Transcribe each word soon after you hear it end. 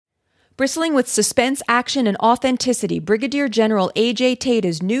Bristling with suspense, action, and authenticity, Brigadier General A.J.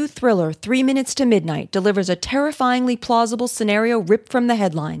 Tata's new thriller, 3 Minutes to Midnight, delivers a terrifyingly plausible scenario ripped from the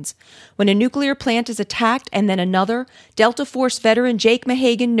headlines. When a nuclear plant is attacked and then another, Delta Force veteran Jake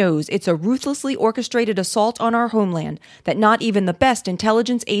Mahagan knows it's a ruthlessly orchestrated assault on our homeland that not even the best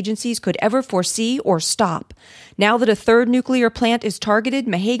intelligence agencies could ever foresee or stop. Now that a third nuclear plant is targeted,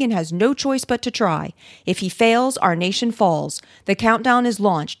 Mahagan has no choice but to try. If he fails, our nation falls. The countdown is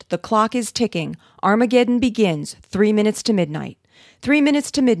launched. The clock is ticking. Armageddon begins. 3 Minutes to Midnight. 3 Minutes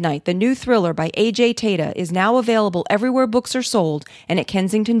to Midnight, the new thriller by A.J. Tata, is now available everywhere books are sold and at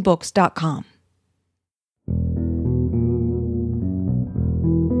kensingtonbooks.com.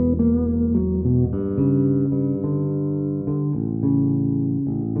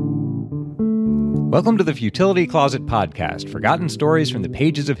 Welcome to the Futility Closet podcast, forgotten stories from the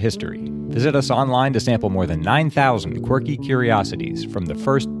pages of history. Visit us online to sample more than 9,000 quirky curiosities, from the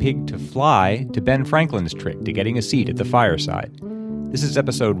first pig to fly to Ben Franklin's trick to getting a seat at the fireside. This is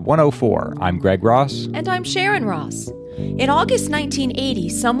episode 104. I'm Greg Ross. And I'm Sharon Ross. In August 1980,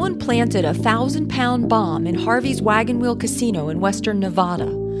 someone planted a 1,000-pound bomb in Harvey's Wagon Wheel Casino in western Nevada.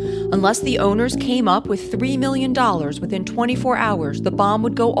 Unless the owners came up with $3 million within 24 hours, the bomb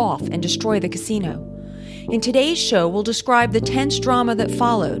would go off and destroy the casino. In today's show, we'll describe the tense drama that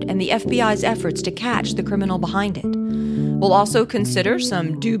followed and the FBI's efforts to catch the criminal behind it. We'll also consider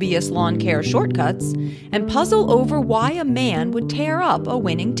some dubious lawn care shortcuts and puzzle over why a man would tear up a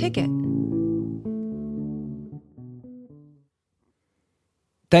winning ticket.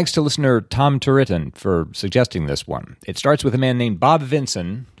 Thanks to listener Tom Turriton for suggesting this one. It starts with a man named Bob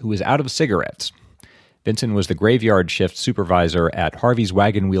Vinson, who was out of cigarettes. Vinson was the graveyard shift supervisor at Harvey's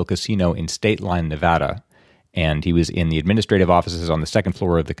Wagon Wheel Casino in State Line, Nevada, and he was in the administrative offices on the second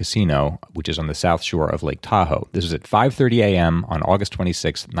floor of the casino, which is on the south shore of Lake Tahoe. This was at 5:30 a.m. on August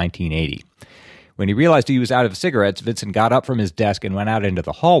 26, 1980. When he realized he was out of cigarettes, Vincent got up from his desk and went out into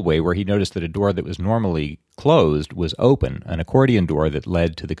the hallway, where he noticed that a door that was normally closed was open, an accordion door that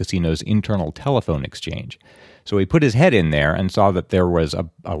led to the casino's internal telephone exchange. So he put his head in there and saw that there was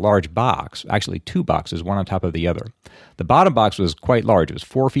a large box, actually two boxes, one on top of the other. The bottom box was quite large. It was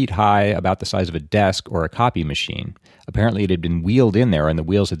 4 feet high, about the size of a desk or a copy machine. Apparently it had been wheeled in there, and the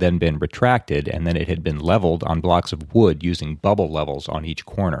wheels had then been retracted, and then it had been leveled on blocks of wood using bubble levels on each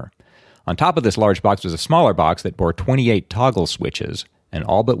corner. On top of this large box was a smaller box that bore 28 toggle switches, and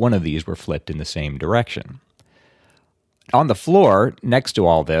all but one of these were flipped in the same direction. On the floor, next to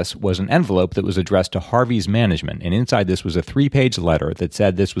all this, was an envelope that was addressed to Harvey's management, and inside this was a 3-page letter that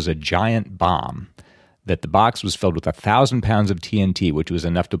said this was a giant bomb, that the box was filled with 1,000 pounds of TNT, which was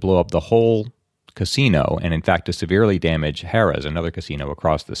enough to blow up the whole casino, and in fact to severely damage Harrah's, another casino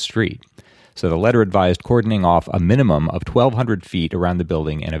across the street. So the letter advised cordoning off a minimum of 1,200 feet around the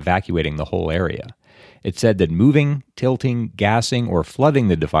building and evacuating the whole area. It said that moving, tilting, gassing, or flooding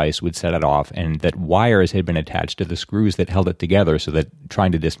the device would set it off, and that wires had been attached to the screws that held it together so that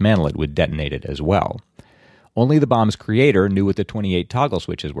trying to dismantle it would detonate it as well. Only the bomb's creator knew what the 28 toggle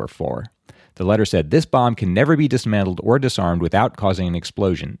switches were for. The letter said, "This bomb can never be dismantled or disarmed without causing an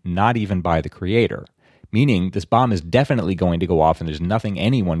explosion, not even by the creator," meaning this bomb is definitely going to go off and there's nothing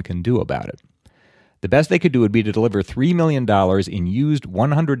anyone can do about it. The best they could do would be to deliver $3 million in used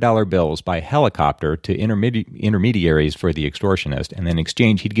 $100 bills by helicopter to intermediaries for the extortionist, and then in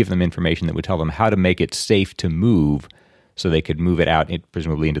exchange he'd give them information that would tell them how to make it safe to move so they could move it out,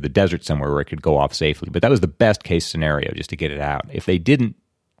 presumably into the desert somewhere where it could go off safely. But that was the best case scenario, just to get it out. If they didn't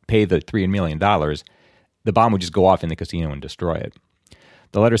pay the $3 million, the bomb would just go off in the casino and destroy it.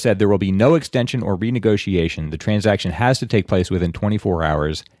 The letter said there will be no extension or renegotiation. The transaction has to take place within 24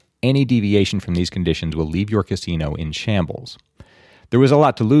 hours. Any deviation from these conditions will leave your casino in shambles. There was a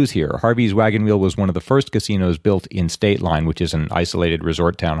lot to lose here. Harvey's Wagon Wheel was one of the first casinos built in State Line, which is an isolated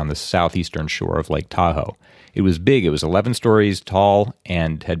resort town on the southeastern shore of Lake Tahoe. It was big. It was 11 stories tall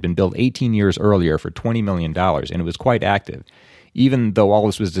and had been built 18 years earlier for $20 million, and it was quite active. Even though all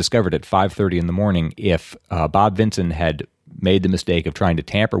this was discovered at 5:30 in the morning, if Bob Vinson had made the mistake of trying to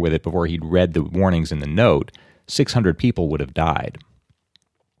tamper with it before he'd read the warnings in the note, 600 people would have died.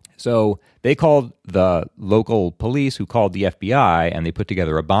 So they called the local police, who called the FBI, and they put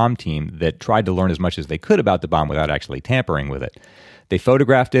together a bomb team that tried to learn as much as they could about the bomb without actually tampering with it. They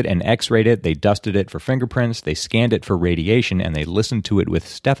photographed it and x-rayed it, they dusted it for fingerprints, they scanned it for radiation, and they listened to it with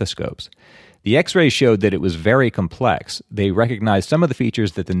stethoscopes. The x-rays showed that it was very complex. They recognized some of the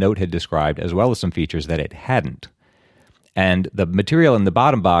features that the note had described, as well as some features that it hadn't. And the material in the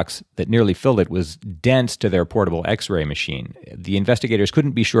bottom box that nearly filled it was dense to their portable x-ray machine. The investigators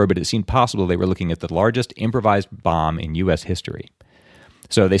couldn't be sure, but it seemed possible they were looking at the largest improvised bomb in U.S. history.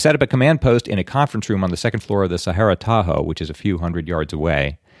 So they set up a command post in a conference room on the second floor of the Sahara Tahoe, which is a few hundred yards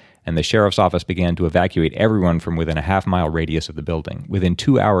away, and the sheriff's office began to evacuate everyone from within a half-mile radius of the building. Within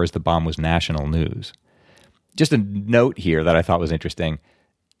 2 hours, the bomb was national news. Just a note here that I thought was interesting.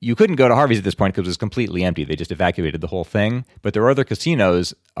 You couldn't go to Harvey's at this point because it was completely empty. They just evacuated the whole thing. But there were other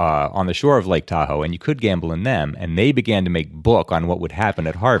casinos on the shore of Lake Tahoe, and you could gamble in them. And they began to make book on what would happen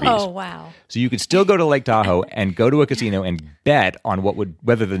at Harvey's. Oh, wow. So you could still go to Lake Tahoe and go to a casino and bet on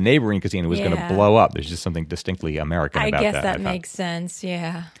whether the neighboring casino was going to blow up. There's just something distinctly American about that. I guess that makes sense,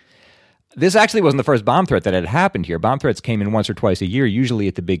 yeah. This actually wasn't the first bomb threat that had happened here. Bomb threats came in once or twice a year, usually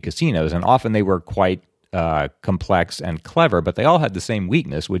at the big casinos, and often they were quite complex and clever, but they all had the same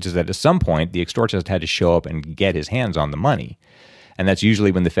weakness, which is that at some point the extortionist had to show up and get his hands on the money. And that's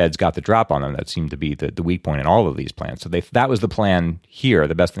usually when the feds got the drop on them. That seemed to be the weak point in all of these plans. So that was the plan here.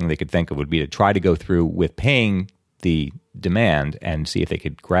 The best thing they could think of would be to try to go through with paying the demand and see if they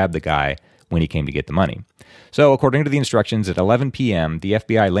could grab the guy when he came to get the money. So according to the instructions, at 11 p.m., the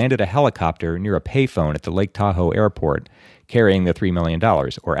FBI landed a helicopter near a payphone at the Lake Tahoe airport carrying the $3 million,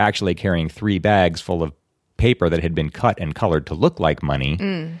 or actually carrying 3 bags full of paper that had been cut and colored to look like money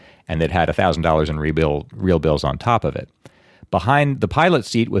and that had $1,000 in real bills on top of it. Behind the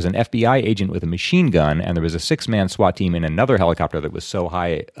pilot's seat was an FBI agent with a machine gun, and there was a 6-man SWAT team in another helicopter that was so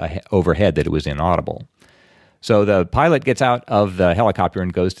high overhead that it was inaudible. So the pilot gets out of the helicopter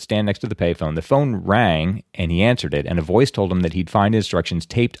and goes to stand next to the payphone. The phone rang, and he answered it, and a voice told him that he'd find instructions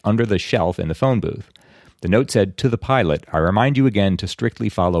taped under the shelf in the phone booth. The note said, "To the pilot, I remind you again to strictly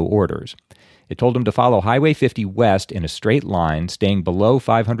follow orders." It told him to follow Highway 50 west in a straight line, staying below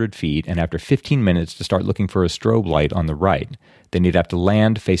 500 feet, and after 15 minutes to start looking for a strobe light on the right. Then he'd have to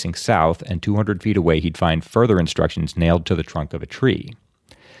land facing south, and 200 feet away he'd find further instructions nailed to the trunk of a tree.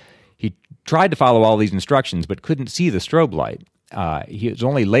 He tried to follow all these instructions, but couldn't see the strobe light. It was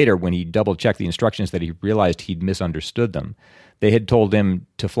only later when he double-checked the instructions that he realized he'd misunderstood them. They had told him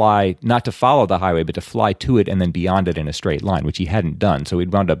to fly, not to follow the highway, but to fly to it and then beyond it in a straight line, which he hadn't done. So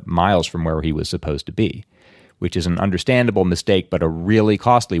he'd wound up miles from where he was supposed to be, which is an understandable mistake, but a really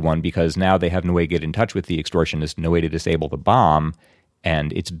costly one because now they have no way to get in touch with the extortionist, no way to disable the bomb.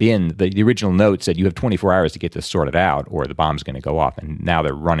 And it's been, the original note said you have 24 hours to get this sorted out or the bomb's going to go off. And now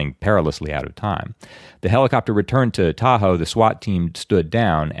they're running perilously out of time. The helicopter returned to Tahoe, the SWAT team stood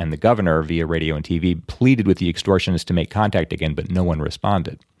down, and the governor, via radio and TV, pleaded with the extortionists to make contact again, but no one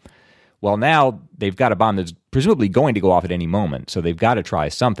responded. Well, now they've got a bomb that's presumably going to go off at any moment, so they've got to try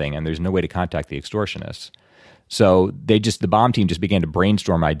something, and there's no way to contact the extortionists. So the bomb team just began to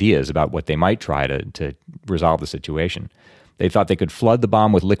brainstorm ideas about what they might try to resolve the situation. They thought they could flood the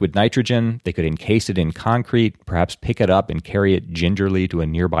bomb with liquid nitrogen, they could encase it in concrete, perhaps pick it up and carry it gingerly to a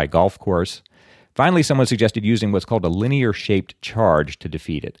nearby golf course. Finally, someone suggested using what's called a linear-shaped charge to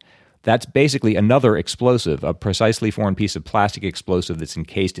defeat it. That's basically another explosive, a precisely formed piece of plastic explosive that's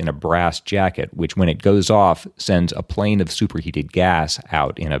encased in a brass jacket, which when it goes off sends a plane of superheated gas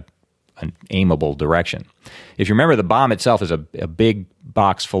out in an aimable direction. If you remember, the bomb itself is a big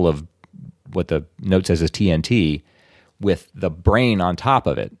box full of what the note says is TNT, with the brain on top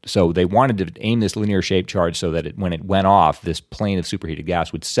of it. So they wanted to aim this linear-shaped charge so that when it went off, this plane of superheated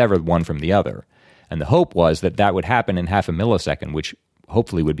gas would sever one from the other. And the hope was that that would happen in half a millisecond, which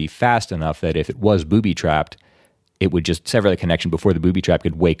hopefully would be fast enough that if it was booby-trapped, it would just sever the connection before the booby-trap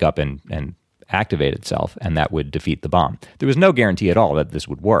could wake up and activate itself, and that would defeat the bomb. There was no guarantee at all that this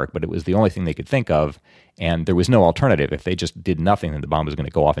would work, but it was the only thing they could think of, and there was no alternative. If they just did nothing, then the bomb was going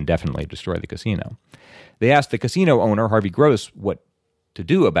to go off and definitely destroy the casino. They asked the casino owner, Harvey Gross, what to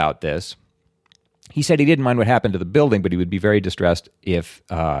do about this. He said he didn't mind what happened to the building, but he would be very distressed if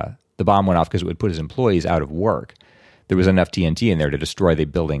the bomb went off because it would put his employees out of work. There was enough TNT in there to destroy the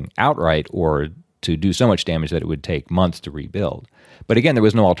building outright or to do so much damage that it would take months to rebuild. But again, there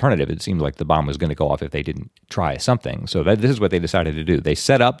was no alternative. It seemed like the bomb was going to go off if they didn't try something. So this is what they decided to do. They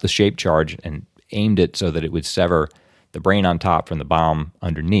set up the shaped charge and aimed it so that it would sever the brain on top from the bomb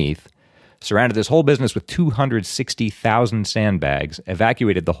underneath, surrounded this whole business with 260,000 sandbags,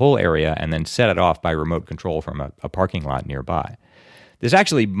 evacuated the whole area, and then set it off by remote control from a parking lot nearby. This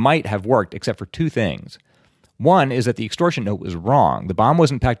actually might have worked, except for two things. One is that the extortion note was wrong. The bomb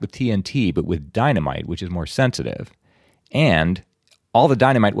wasn't packed with TNT, but with dynamite, which is more sensitive. And all the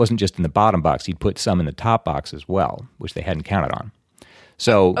dynamite wasn't just in the bottom box. He'd put some in the top box as well, which they hadn't counted on.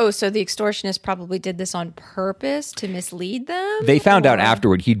 So the extortionist probably did this on purpose to mislead them? They found out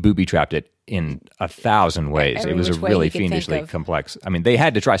afterward he'd booby-trapped it in 1,000 ways. It was a really fiendishly complex. I mean, they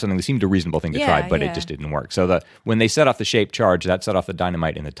had to try something that seemed a reasonable thing to try, but it just didn't work. So when they set off the shaped charge, that set off the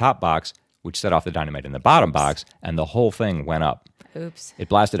dynamite in the top box, which set off the dynamite in the bottom box, and the whole thing went up. Oops. It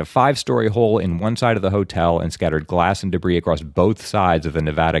blasted a 5-story hole in one side of the hotel and scattered glass and debris across both sides of the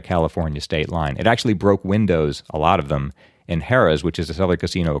Nevada-California state line. It actually broke windows, a lot of them, in Harrah's, which is this other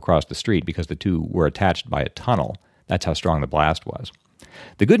casino across the street, because the two were attached by a tunnel. That's how strong the blast was.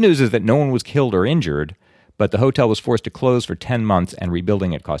 The good news is that no one was killed or injured, but the hotel was forced to close for 10 months, and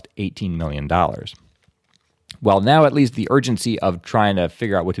rebuilding it cost $18 million. Well, now at least the urgency of trying to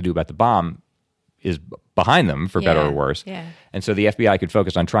figure out what to do about the bomb is behind them, for better or worse. Yeah. And so the FBI could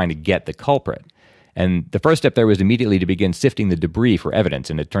focus on trying to get the culprit. And the first step there was immediately to begin sifting the debris for evidence.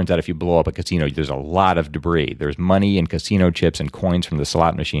 And it turns out if you blow up a casino, there's a lot of debris. There's money and casino chips and coins from the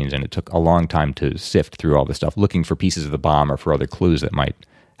slot machines, and it took a long time to sift through all this stuff, looking for pieces of the bomb or for other clues that might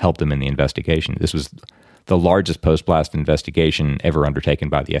help them in the investigation. This was the largest post-blast investigation ever undertaken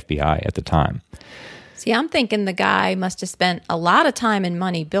by the FBI at the time. See, I'm thinking the guy must have spent a lot of time and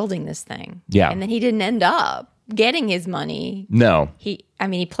money building this thing. Yeah. And then he didn't end up getting his money. No. He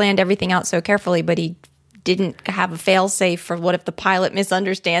planned everything out so carefully, but he didn't have a fail-safe for what if the pilot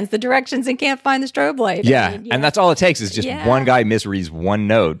misunderstands the directions and can't find the strobe light. Yeah, and that's all it takes is just one guy misreads one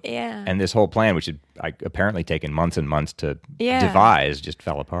note. Yeah. And this whole plan, which had apparently taken months and months to devise, just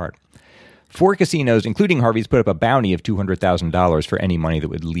fell apart. 4 casinos, including Harvey's, put up a bounty of $200,000 for any money that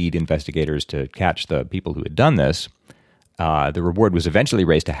would lead investigators to catch the people who had done this. The reward was eventually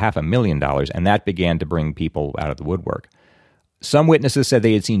raised to $500,000, and that began to bring people out of the woodwork. Some witnesses said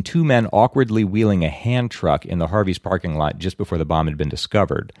they had seen 2 men awkwardly wheeling a hand truck in the Harvey's parking lot just before the bomb had been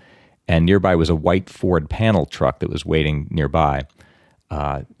discovered. And nearby was a white Ford panel truck that was waiting nearby.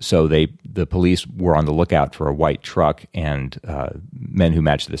 So the police were on the lookout for a white truck and men who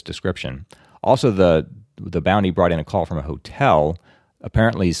matched this description. Also, the bounty brought in a call from a hotel.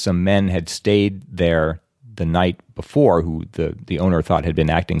 Apparently, some men had stayed there the night before who the owner thought had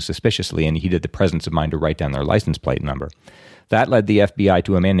been acting suspiciously, and he had the presence of mind to write down their license plate number. That led the FBI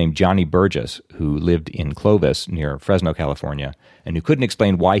to a man named Johnny Burgess, who lived in Clovis near Fresno, California, and who couldn't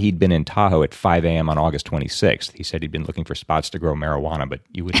explain why he'd been in Tahoe at 5 a.m. on August 26th. He said he'd been looking for spots to grow marijuana, but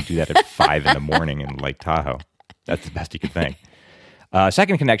you wouldn't do that at 5 in the morning in Lake Tahoe. That's the best he could think.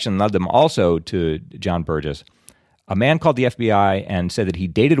 Second connection led them also to John Burgess. A man called the FBI and said that he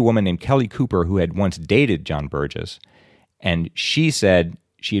dated a woman named Kelly Cooper who had once dated John Burgess, and she said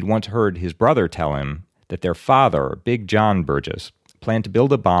she had once heard his brother tell him that their father, Big John Burgess, planned to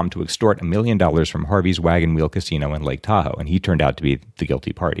build a bomb to extort $1 million from Harvey's Wagon Wheel Casino in Lake Tahoe, and he turned out to be the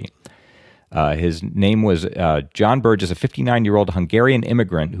guilty party. His name was John Burgess, a 59-year-old Hungarian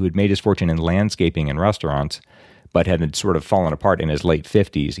immigrant who had made his fortune in landscaping and restaurants, but had sort of fallen apart in his late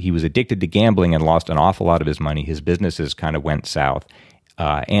 50s. He was addicted to gambling and lost an awful lot of his money. His businesses kind of went south,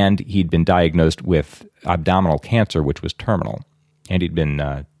 and he'd been diagnosed with abdominal cancer, which was terminal, and he'd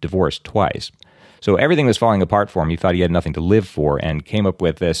been divorced twice. So everything was falling apart for him. He thought he had nothing to live for and came up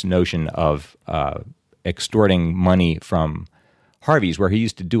with this notion of extorting money from Harvey's, where he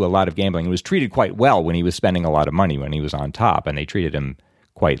used to do a lot of gambling. He was treated quite well when he was spending a lot of money, when he was on top, and they treated him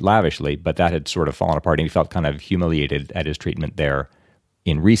quite lavishly, but that had sort of fallen apart, and he felt kind of humiliated at his treatment there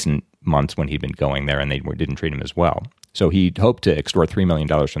in recent months when he'd been going there, and they didn't treat him as well. So he hoped to extort $3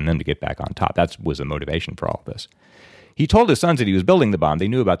 million from them to get back on top. That was the motivation for all of this. He told his sons that he was building the bomb. They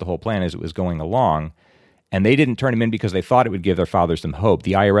knew about the whole plan as it was going along, and they didn't turn him in because they thought it would give their father some hope.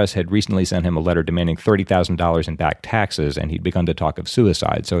 The IRS had recently sent him a letter demanding $30,000 in back taxes, and he'd begun to talk of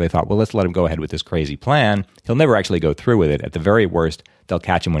suicide. So they thought, well, let's let him go ahead with this crazy plan. He'll never actually go through with it. At the very worst, they'll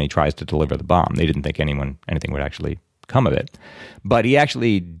catch him when he tries to deliver the bomb. They didn't think anything would actually come of it. But he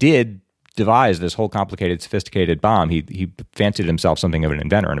actually did devise this whole complicated, sophisticated bomb. He fancied himself something of an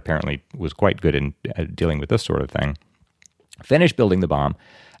inventor and apparently was quite good in dealing with this sort of thing. Finished building the bomb,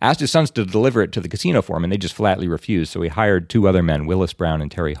 asked his sons to deliver it to the casino for him, and they just flatly refused. So he hired 2 other men, Willis Brown and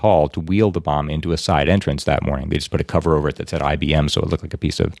Terry Hall, to wheel the bomb into a side entrance that morning. They just put a cover over it that said IBM, so it looked like a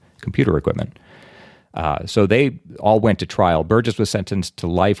piece of computer equipment. So they all went to trial. Burgess was sentenced to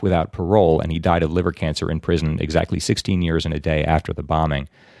life without parole, and he died of liver cancer in prison exactly 16 years and a day after the bombing.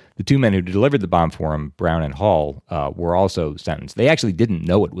 The 2 men who delivered the bomb for him, Brown and Hall, were also sentenced. They actually didn't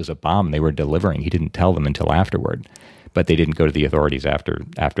know it was a bomb they were delivering. He didn't tell them until afterward. But they didn't go to the authorities after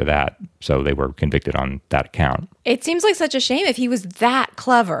that, so they were convicted on that account. It seems like such a shame if he was that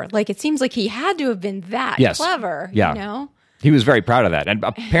clever. Like, it seems like he had to have been that clever, you know? He was very proud of that. And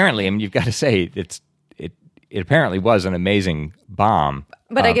apparently, I mean, you've got to say, it apparently was an amazing bomb.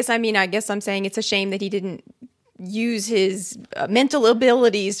 But I guess I'm saying it's a shame that he didn't use his mental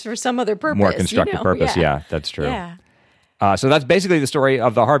abilities for some other purpose. More constructive purpose, yeah, that's true. Yeah. So that's basically the story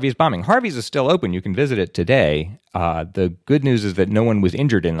of the Harvey's bombing. Harvey's is still open. You can visit it today. The good news is that no one was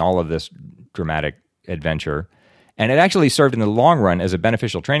injured in all of this dramatic adventure. And it actually served in the long run as a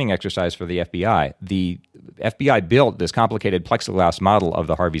beneficial training exercise for the FBI. The FBI built this complicated plexiglass model of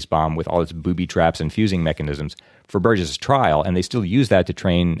the Harvey's bomb with all its booby traps and fusing mechanisms for Burgess' trial, and they still use that to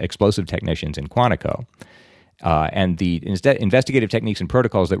train explosive technicians in Quantico. And the investigative techniques and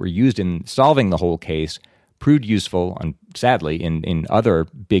protocols that were used in solving the whole case proved useful, sadly, in other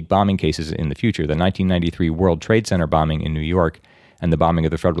big bombing cases in the future. The 1993 World Trade Center bombing in New York and the bombing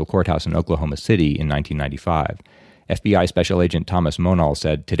of the federal courthouse in Oklahoma City in 1995. FBI Special Agent Thomas Monal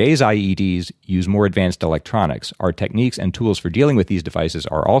said, "Today's IEDs use more advanced electronics. Our techniques and tools for dealing with these devices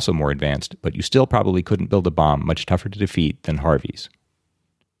are also more advanced, but you still probably couldn't build a bomb much tougher to defeat than Harvey's."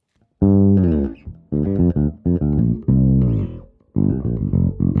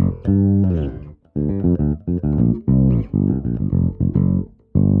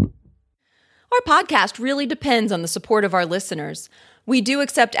 Our podcast really depends on the support of our listeners. We do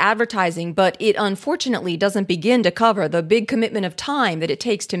accept advertising, but it unfortunately doesn't begin to cover the big commitment of time that it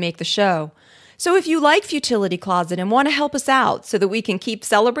takes to make the show. So if you like Futility Closet and want to help us out so that we can keep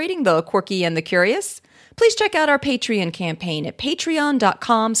celebrating the quirky and the curious, please check out our Patreon campaign at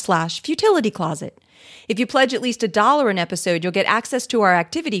patreon.com/futilitycloset. If you pledge at least $1 an episode, you'll get access to our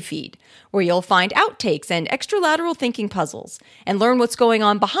activity feed, where you'll find outtakes and extra lateral thinking puzzles, and learn what's going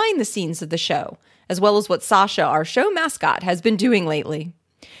on behind the scenes of the show, as well as what Sasha, our show mascot, has been doing lately.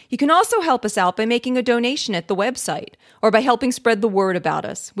 You can also help us out by making a donation at the website, or by helping spread the word about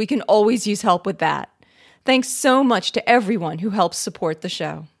us. We can always use help with that. Thanks so much to everyone who helps support the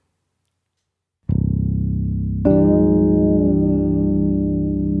show.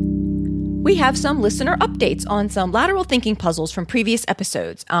 We have some listener updates on some lateral thinking puzzles from previous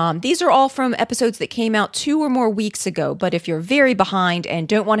episodes. These are all from episodes that came out 2 or more weeks ago, but if you're very behind and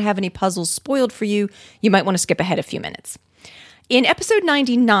don't want to have any puzzles spoiled for you, you might want to skip ahead a few minutes. In episode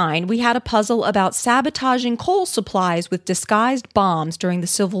 99, we had a puzzle about sabotaging coal supplies with disguised bombs during the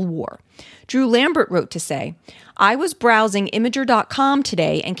Civil War. Drew Lambert wrote to say, "I was browsing Imager.com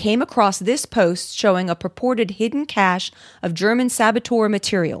today and came across this post showing a purported hidden cache of German saboteur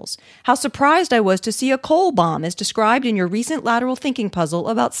materials. How surprised I was to see a coal bomb as described in your recent lateral thinking puzzle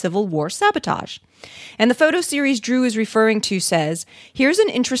about Civil War sabotage." And the photo series Drew is referring to says, "Here's an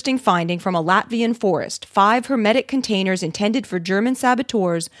interesting finding from a Latvian forest. 5 hermetic containers intended for German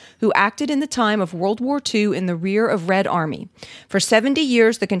saboteurs who acted in the time of World War II in the rear of Red Army. For 70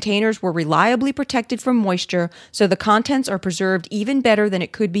 years, the containers were reliably protected from moisture, so the contents are preserved even better than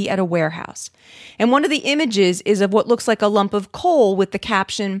it could be at a warehouse." And one of the images is of what looks like a lump of coal with the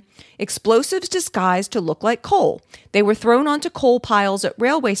caption, "Explosives disguised to look like coal. They were thrown onto coal piles at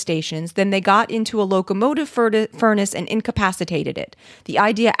railway stations, then they got into a locomotive furnace and incapacitated it. The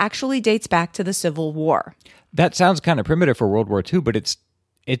idea actually dates back to the Civil War." That sounds kind of primitive for World War II, but it's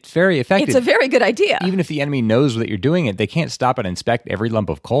very effective. It's a very good idea. Even if the enemy knows that you're doing it, they can't stop and inspect every lump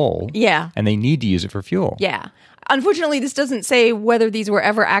of coal. Yeah. And they need to use it for fuel. Yeah. Unfortunately, this doesn't say whether these were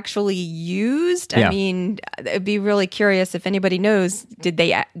ever actually used. Yeah. I mean, it'd be really curious if anybody knows, did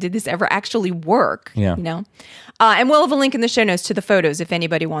this ever actually work? Yeah. You know? And we'll have a link in the show notes to the photos if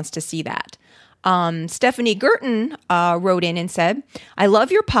anybody wants to see that. Stephanie Girton wrote in and said, "I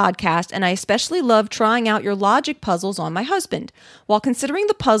love your podcast, and I especially love trying out your logic puzzles on my husband. While considering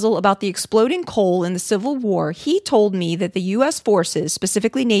the puzzle about the exploding coal in the Civil War, he told me that the U.S. forces,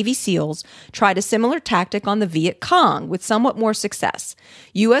 specifically Navy SEALs, tried a similar tactic on the Viet Cong with somewhat more success.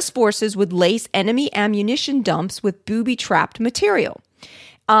 U.S. forces would lace enemy ammunition dumps with booby-trapped material."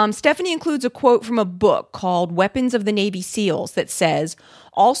 Stephanie includes a quote from a book called Weapons of the Navy SEALs that says,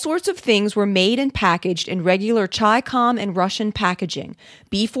 "All sorts of things were made and packaged in regular Chi-Com and Russian packaging.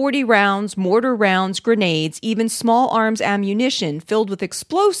 B-40 rounds, mortar rounds, grenades, even small arms ammunition filled with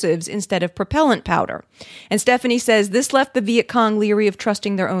explosives instead of propellant powder." And Stephanie says this left the Viet Cong leery of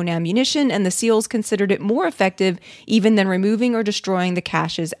trusting their own ammunition, and the SEALs considered it more effective even than removing or destroying the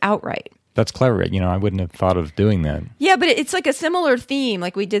caches outright. That's clever. I wouldn't have thought of doing that. Yeah, but it's like a similar theme.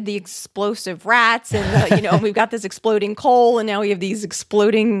 Like we did the explosive rats and, we've got this exploding coal and now we have these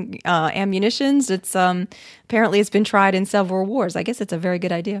exploding ammunitions. It's apparently it's been tried in several wars. I guess it's a very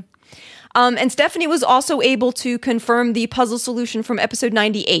good idea. And Stephanie was also able to confirm the puzzle solution from episode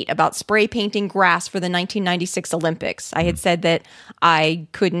 98 about spray painting grass for the 1996 Olympics. I had said that I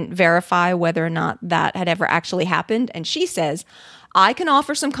couldn't verify whether or not that had ever actually happened. And she says, "I can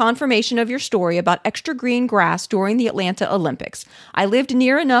offer some confirmation of your story about extra green grass during the Atlanta Olympics. I lived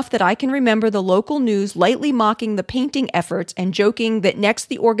near enough that I can remember the local news lightly mocking the painting efforts and joking that next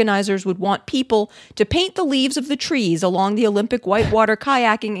the organizers would want people to paint the leaves of the trees along the Olympic whitewater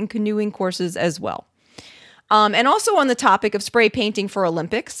kayaking and canoeing courses as well." And also on the topic of spray painting for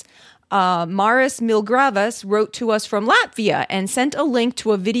Olympics, Maris Milgravas wrote to us from Latvia and sent a link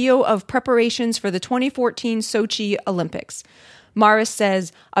to a video of preparations for the 2014 Sochi Olympics. Maris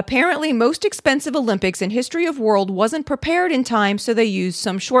says, apparently most expensive Olympics in history of world wasn't prepared in time, so they used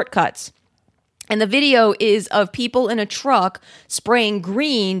some shortcuts. And the video is of people in a truck spraying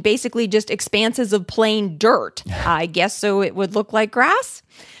green, basically just expanses of plain dirt. I guess so it would look like grass.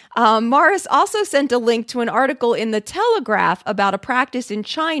 Morris also sent a link to an article in the Telegraph about a practice in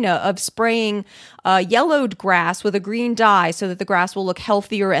China of spraying yellowed grass with a green dye so that the grass will look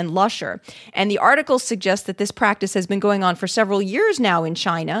healthier and lusher. And the article suggests that this practice has been going on for several years now in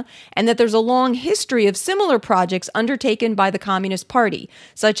China, and that there's a long history of similar projects undertaken by the Communist Party,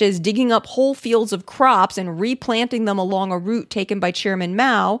 such as digging up whole fields of crops and replanting them along a route taken by Chairman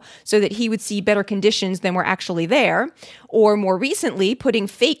Mao so that he would see better conditions than were actually there, or more recently, putting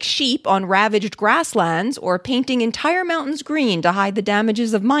fake sheep on ravaged grasslands, or painting entire mountains green to hide the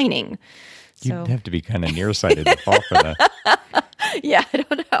damages of mining. You'd have to be kind of nearsighted to fall for that. Yeah, I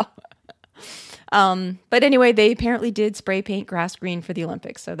don't know. But anyway, they apparently did spray paint grass green for the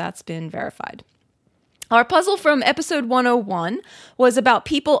Olympics, so that's been verified. Our puzzle from episode 101 was about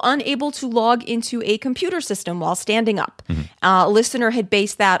people unable to log into a computer system while standing up. A listener had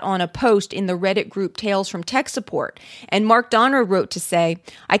based that on a post in the Reddit group Tales from Tech Support. And Mark Donner wrote to say,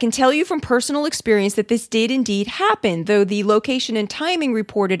 I can tell you from personal experience that this did indeed happen, though the location and timing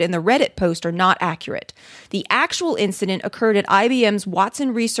reported in the Reddit post are not accurate. The actual incident occurred at IBM's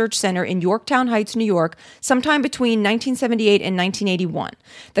Watson Research Center in Yorktown Heights, New York, sometime between 1978 and 1981.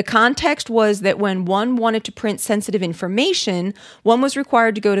 The context was that when one wanted to print sensitive information, one was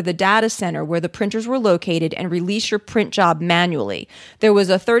required to go to the data center where the printers were located and release your print job manually. There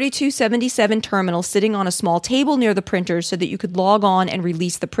was a 3277 terminal sitting on a small table near the printers so that you could log on and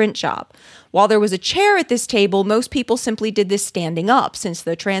release the print job. While there was a chair at this table, most people simply did this standing up since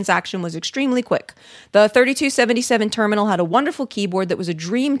the transaction was extremely quick. The 3277 terminal had a wonderful keyboard that was a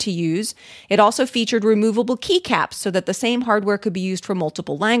dream to use. It also featured removable keycaps so that the same hardware could be used for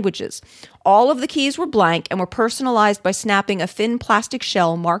multiple languages. All of the keys were blank and were personalized by snapping a thin plastic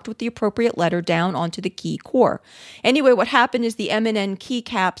shell marked with the appropriate letter down onto the key core. Anyway, what happened is the M and N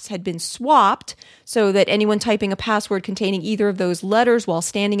keycaps had been swapped so that anyone typing a password containing either of those letters while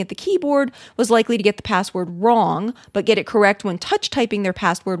standing at the keyboard was likely to get the password wrong, but get it correct when touch typing their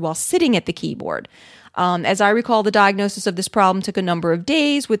password while sitting at the keyboard. As I recall, the diagnosis of this problem took a number of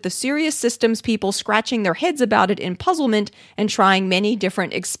days, with the serious systems people scratching their heads about it in puzzlement and trying many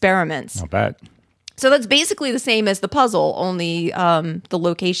different experiments. Not bad. So that's basically the same as the puzzle, only the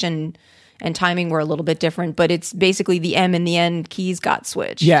location and timing were a little bit different, but it's basically the M and the N keys got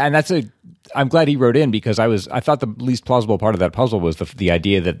switched. Yeah, and I'm glad he wrote in because I thought the least plausible part of that puzzle was the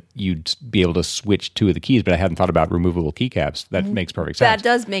idea that you'd be able to switch two of the keys, but I hadn't thought about removable keycaps. That makes perfect sense. That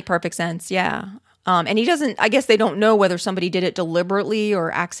does make perfect sense, yeah. And he doesn't, I guess they don't know whether somebody did it deliberately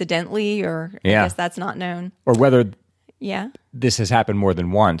or accidentally, or I guess that's not known. Or whether Yeah. this has happened more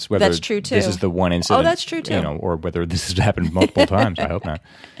than once. Whether that's true too. This is the one incident. Oh, that's true too. Or whether this has happened multiple times. I hope not.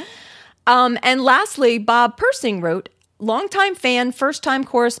 And lastly, Bob Persing wrote, longtime fan, first-time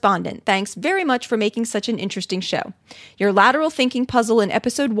correspondent. Thanks very much for making such an interesting show. Your lateral thinking puzzle in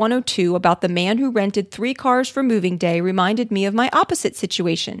episode 102 about the man who rented 3 cars for moving day reminded me of my opposite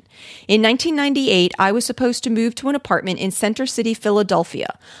situation. In 1998, I was supposed to move to an apartment in Center City,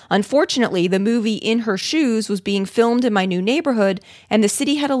 Philadelphia. Unfortunately, the movie In Her Shoes was being filmed in my new neighborhood, and the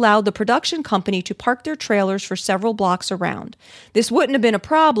city had allowed the production company to park their trailers for several blocks around. This wouldn't have been a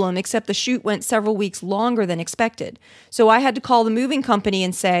problem, except the shoot went several weeks longer than expected. So I had to call the moving company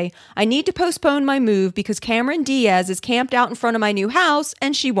and say, I need to postpone my move because Cameron Diaz is camped out in front of my new house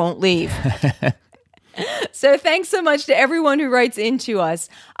and she won't leave. So thanks so much to everyone who writes into us.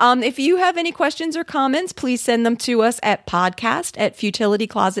 If you have any questions or comments, please send them to us at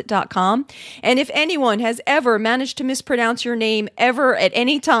podcast@futilitycloset.com. And if anyone has ever managed to mispronounce your name ever at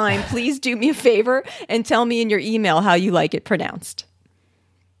any time, please do me a favor and tell me in your email how you like it pronounced.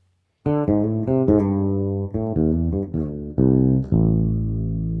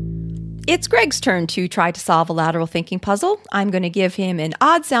 It's Greg's turn to try to solve a lateral thinking puzzle. I'm going to give him an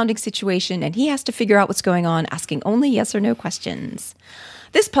odd-sounding situation, and he has to figure out what's going on, asking only yes or no questions.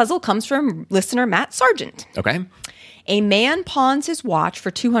 This puzzle comes from listener Matt Sargent. Okay. A man pawns his watch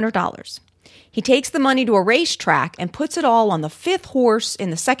for $200. He takes the money to a racetrack and puts it all on the 5th horse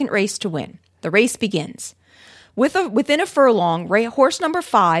in the second race to win. The race begins. Within a furlong, horse number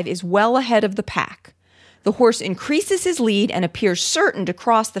 5 is well ahead of the pack. The horse increases his lead and appears certain to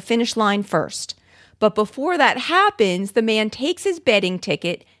cross the finish line first. But before that happens, the man takes his betting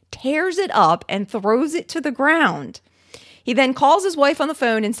ticket, tears it up, and throws it to the ground. He then calls his wife on the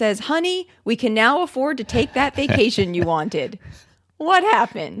phone and says, "Honey, we can now afford to take that vacation you wanted." What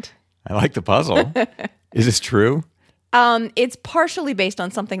happened? I like the puzzle. Is this true? It's partially based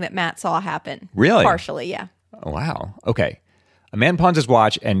on something that Matt saw happen. Really? Partially, yeah. Oh, wow. Okay. A man pawns his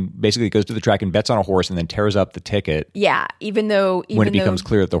watch and basically goes to the track and bets on a horse and then tears up the ticket. Yeah, even though when it becomes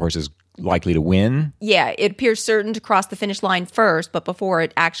clear that the horse is likely to win. Yeah, it appears certain to cross the finish line first, but before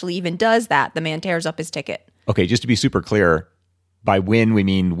it actually even does that, the man tears up his ticket. Okay, just to be super clear, by win, we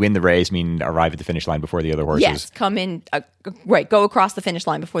mean win the race, mean arrive at the finish line before the other horses. Yes, come in, go across the finish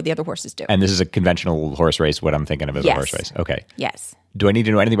line before the other horses do. And this is a conventional horse race, what I'm thinking of as a horse race. Okay. Yes. Do I need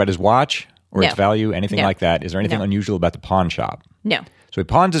to know anything about his watch or its value, anything No. like that? Is there anything unusual about the pawn shop? No. So he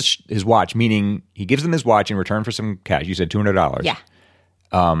pawns his watch, meaning he gives them his watch in return for some cash. You said $200. Yeah.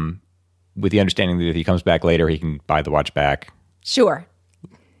 With the understanding that if he comes back later, he can buy the watch back. Sure.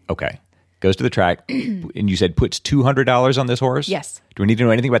 Okay. Goes to the track, and you said puts $200 on this horse? Yes. Do we need to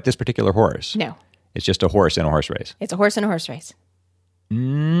know anything about this particular horse? No. It's just a horse in a horse race. It's a horse in a horse race.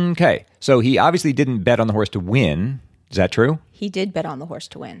 Okay. So he obviously didn't bet on the horse to win. Is that true? He did bet on the horse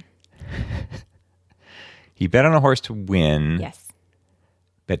to win. He bet on a horse to win. Yes.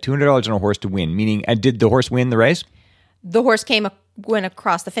 Bet $200 on a horse to win, meaning, and did the horse win the race? The horse went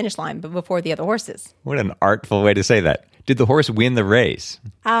across the finish line, but before the other horses. What an artful way to say that. Did the horse win the race?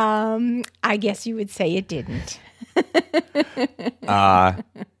 I guess you would say it didn't. All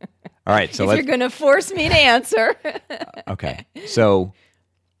right. So if you're going to force me to answer. Okay. So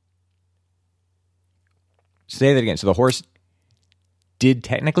say that again. So the horse did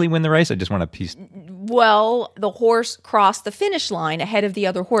technically win the race? I just want to piece. Well, the horse crossed the finish line ahead of the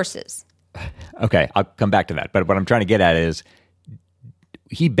other horses. Okay. I'll come back to that. But what I'm trying to get at is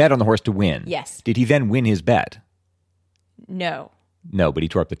he bet on the horse to win. Yes. Did he then win his bet? No. No, but he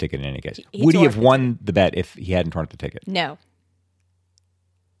tore up the ticket in any case. He Would he tore have up the won the bet if he hadn't torn up the ticket? No.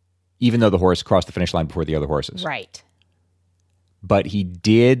 Even though the horse crossed the finish line before the other horses? Right. But he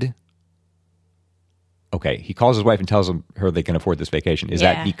did. Okay, he calls his wife and tells her they can afford this vacation. Is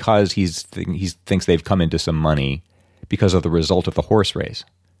that because he thinks they've come into some money because of the result of the horse race?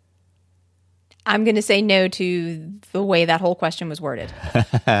 I'm going to say no to the way that whole question was worded.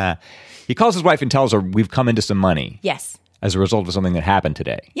 He calls his wife and tells her, we've come into some money. Yes. As a result of something that happened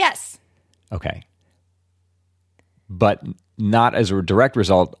today. Yes. Okay. But not as a direct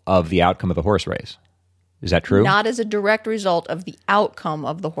result of the outcome of the horse race. Is that true? Not as a direct result of the outcome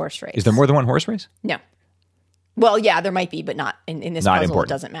of the horse race. Is there more than one horse race? No. Well, yeah, there might be, but not in this not puzzle.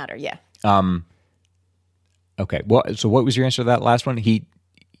 Important. It doesn't matter. Yeah. Okay. Well, so what was your answer to that last one?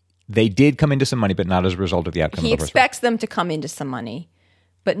 They did come into some money, but not as a result of the outcome of the horse race. He expects them to come into some money,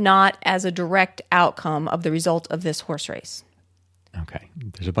 but not as a direct outcome of the result of this horse race. Okay.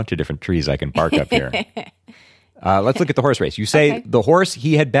 There's a bunch of different trees I can bark up here. Let's look at the horse race. You say the horse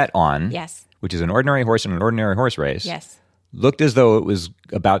he had bet on, yes, which is an ordinary horse in an ordinary horse race, yes, looked as though it was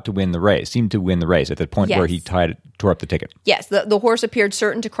about to win the race, seemed to win the race at the point where he tore up the ticket. Yes, the horse appeared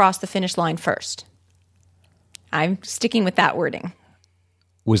certain to cross the finish line first. I'm sticking with that wording.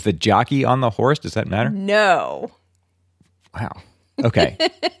 Was the jockey on the horse? Does that matter? No. Wow. Okay.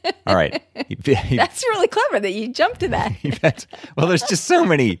 All right. That's really clever that you jumped to that. Well, there's just so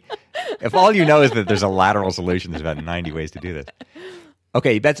many. If all you know is that there's a lateral solution, there's about 90 ways to do this.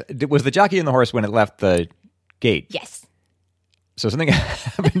 Okay. Was the jockey on the horse when it left the gate? Yes. So something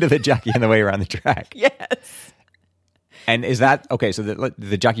happened to the jockey on the way around the track? Yes. And is that, okay, so did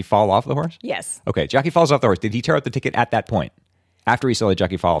the jockey fall off the horse? Yes. Okay, jockey falls off the horse. Did he tear up the ticket at that point? After he saw the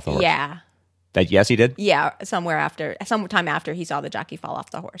jockey fall off the horse? Yeah. Yes, he did? Yeah, sometime after he saw the jockey fall off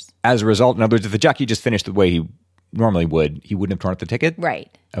the horse. As a result, in other words, if the jockey just finished the way he normally would, he wouldn't have torn up the ticket?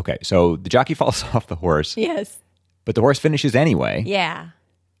 Right. Okay, so the jockey falls off the horse. Yes. But the horse finishes anyway. Yeah.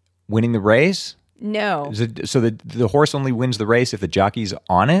 Winning the race? No. So the horse only wins the race if the jockey's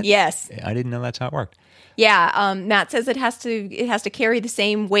on it? Yes. I didn't know that's how it worked. Yeah, Matt says it has to carry the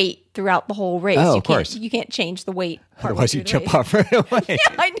same weight throughout the whole race. Oh, of course. You can't change the weight. Otherwise you jump off right away.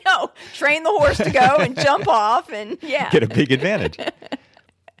 Yeah, I know. Train the horse to go and jump off and get a big advantage.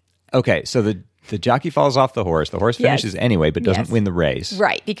 Okay, so the jockey falls off the horse. The horse finishes anyway, but doesn't win the race.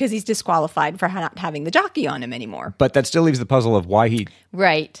 Right, because he's disqualified for not having the jockey on him anymore. But that still leaves the puzzle of why he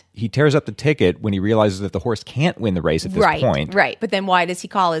tears up the ticket when he realizes that the horse can't win the race at this point. Right, but then why does he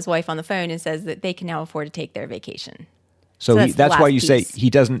call his wife on the phone and says that they can now afford to take their vacation? So that's why you say he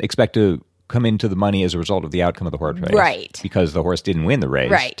doesn't expect to come into the money as a result of the outcome of the horse race. Right. Because the horse didn't win the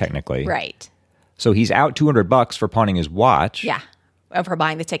race, technically. Right. So he's out $200 for pawning his watch. Yeah, for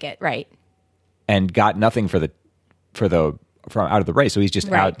buying the ticket, right. And got nothing from out of the race. So he's just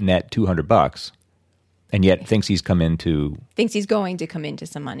out net $200. And yet thinks he's come into... Thinks he's going to come into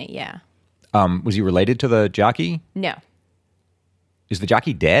some money, yeah. Was he related to the jockey? No. Is the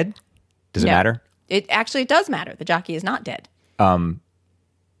jockey dead? Does it matter? It does matter. The jockey is not dead.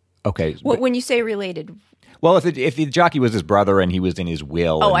 Okay. When you say related... Well, if the jockey was his brother and he was in his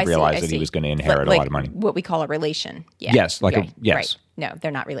will and realized that he was going to inherit a lot of money. What we call a relation. Yeah. Yes. Yes. Right. No,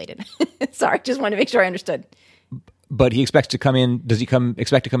 they're not related. Sorry, just wanted to make sure I understood. But he expects to come in, does he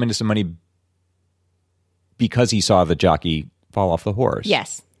expect to come into some money because he saw the jockey fall off the horse?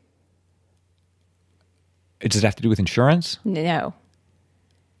 Yes. Does it have to do with insurance? No.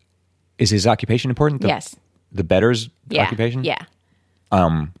 Is his occupation important? Yes. The bettor's occupation? Yeah.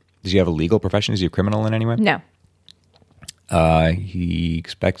 Does he have a legal profession? Is he a criminal in any way? No. He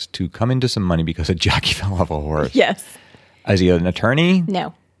expects to come into some money because a jockey fell off a horse. Yes. Is he an attorney?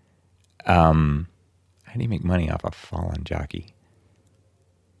 No. How do you make money off a fallen jockey?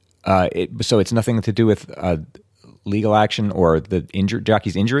 So it's nothing to do with legal action or the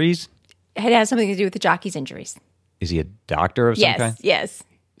jockey's injuries? It has something to do with the jockey's injuries. Is he a doctor of some kind? Yes.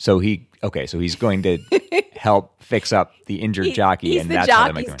 So he's going to help fix up the injured jockey. He's and the that's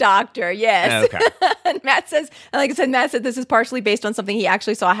jockey's doctor, yes. Okay. And Matt says, this is partially based on something he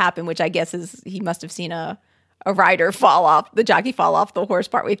actually saw happen, which I guess is he must have seen a rider the jockey fall off the horse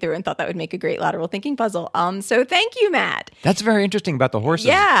partway through and thought that would make a great lateral thinking puzzle. So thank you, Matt. That's very interesting about the horses.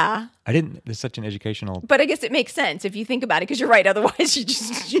 Yeah. It's such an educational. But I guess it makes sense if you think about it, because you're right. Otherwise, you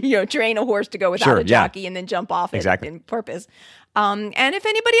just train a horse to go without a jockey and then jump off it in purpose. And if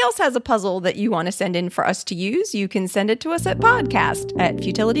anybody else has a puzzle that you want to send in for us to use, you can send it to us at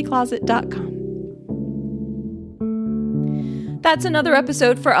podcast@futilitycloset.com. That's another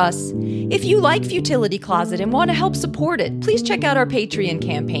episode for us. If you like Futility Closet and want to help support it, please check out our Patreon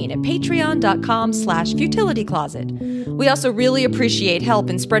campaign at patreon.com/futilitycloset. We also really appreciate help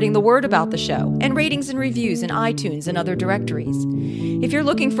in spreading the word about the show and ratings and reviews in iTunes and other directories. If you're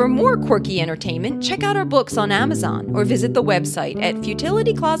looking for more quirky entertainment, check out our books on Amazon or visit the website at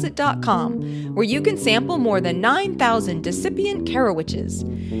futilitycloset.com, where you can sample more than 9,000 Discipient Carowiches.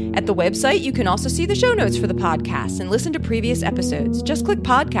 At the website, you can also see the show notes for the podcast and listen to previous episodes. Just click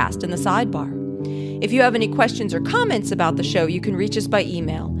podcast in the sidebar. If you have any questions or comments about the show, you can reach us by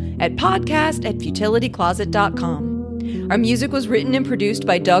email at podcast@futilitycloset.com. Our music was written and produced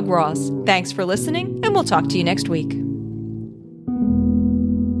by Doug Ross. Thanks for listening, and we'll talk to you next week.